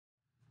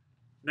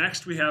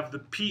Next we have the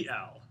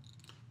Pi'el.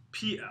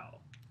 Pi'el.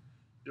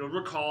 You'll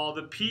recall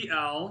the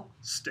Pi'el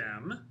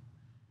stem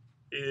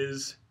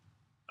is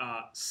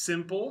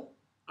simple.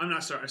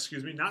 Not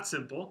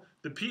simple.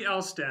 The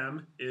Pi'el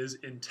stem is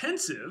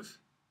intensive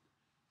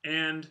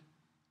and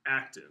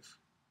active.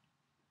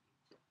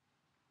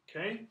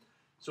 Okay?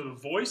 So the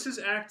voice is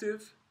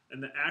active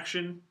and the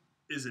action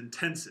is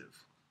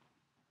intensive.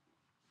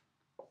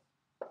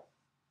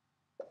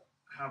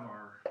 Have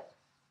our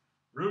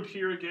root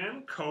here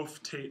again,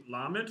 Kof Tate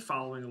Lamed,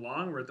 following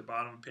along. We're at the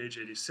bottom of page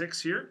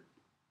 86 here.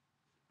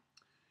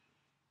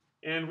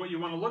 And what you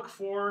want to look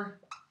for,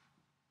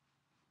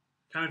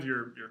 kind of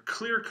your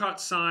clear-cut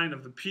sign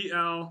of the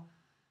Pi'el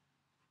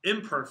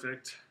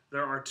imperfect,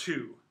 there are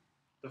two.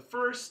 The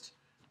first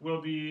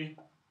will be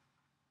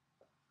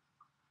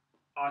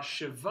a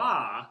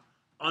shiva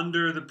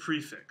under the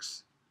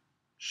prefix.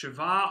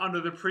 Shiva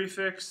under the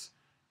prefix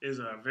is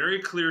a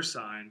very clear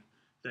sign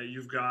that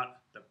you've got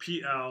the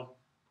Pi'el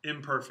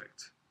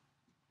imperfect.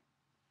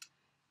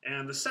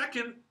 And the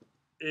second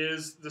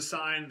is the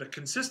sign, the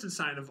consistent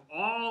sign of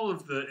all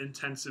of the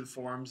intensive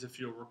forms. If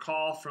you'll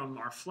recall from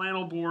our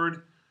flannel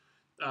board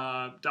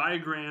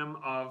diagram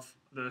of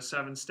the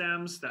 7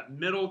 stems, that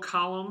middle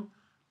column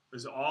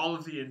is all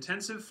of the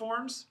intensive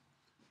forms.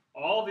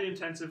 All the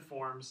intensive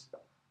forms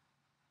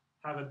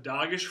have a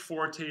dagesh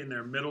forte in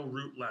their middle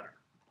root letter.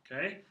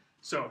 Okay?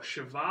 So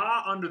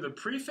shiva under the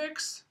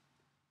prefix,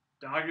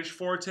 dagesh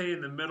forte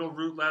in the middle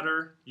root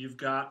letter, you've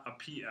got a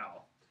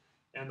Pi'el.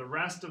 And the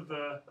rest of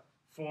the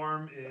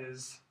form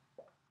is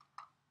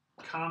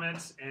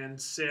kametz and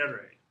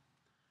sere.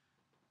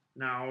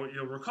 Now,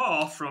 you'll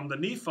recall from the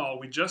nifal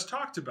we just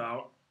talked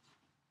about,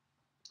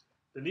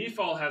 the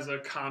nifal has a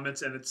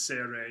kametz and its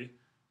sere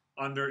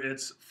under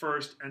its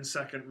first and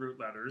second root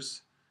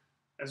letters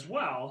as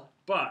well,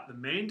 but the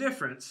main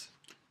difference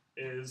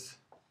is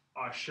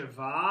a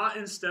shiva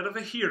instead of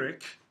a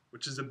hirik,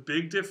 which is a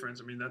big difference.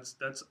 I mean,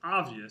 that's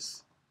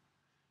obvious.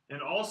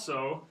 And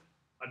also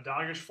a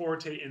dagesh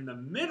forte in the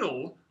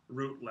middle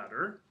root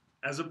letter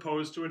as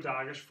opposed to a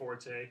dagesh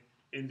forte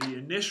in the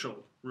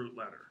initial root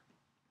letter.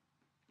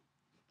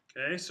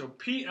 Okay, so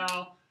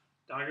Pi'el,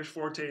 dagesh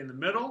forte in the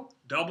middle,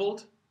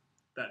 doubled,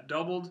 that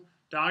doubled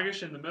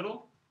dagesh in the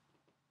middle,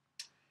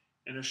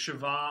 and a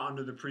shiva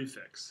under the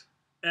prefix.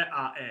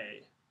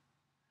 E-a-e.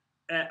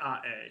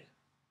 E-a-e.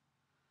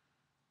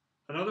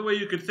 Another way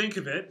you could think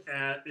of it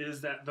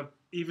is that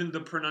even the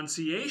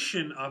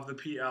pronunciation of the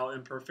Pi'el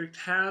imperfect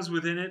has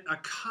within it a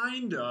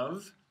kind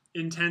of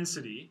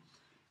intensity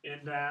in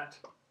that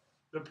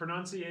the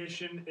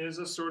pronunciation is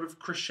a sort of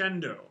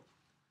crescendo,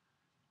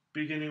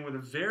 beginning with a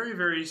very,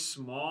 very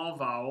small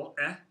vowel,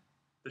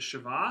 the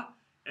shiva,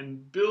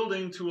 and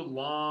building to a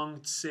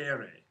long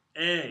tsere,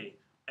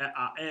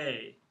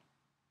 e-a-e,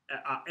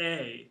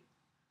 e-a-e,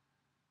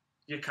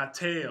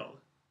 yekatel,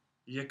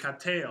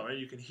 yekatel, right?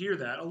 You can hear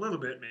that a little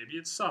bit, maybe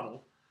it's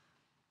subtle.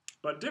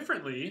 But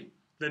differently,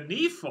 the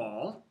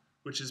nifal,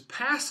 which is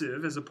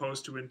passive as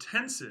opposed to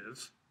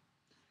intensive,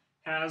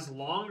 has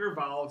longer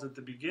vowels at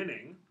the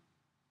beginning,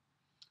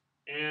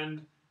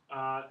 and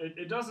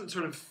it doesn't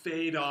sort of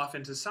fade off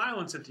into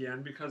silence at the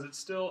end because it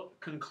still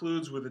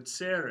concludes with a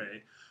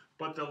tsere,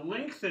 but the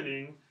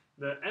lengthening,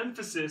 the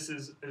emphasis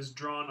is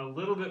drawn a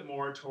little bit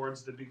more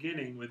towards the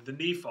beginning with the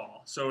nifal.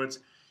 So it's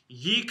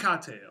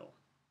yikatel,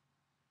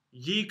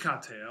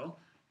 yikatel,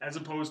 as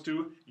opposed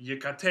to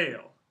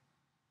yikatel.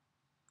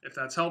 If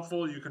that's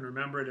helpful, you can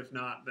remember it. If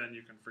not, then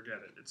you can forget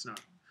it. It's not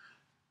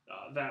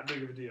that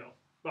big of a deal.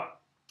 But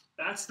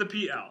that's the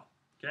Pi'el,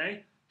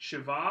 okay?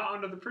 Shiva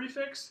under the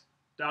prefix,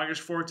 dagesh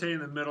forte in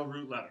the middle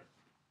root letter.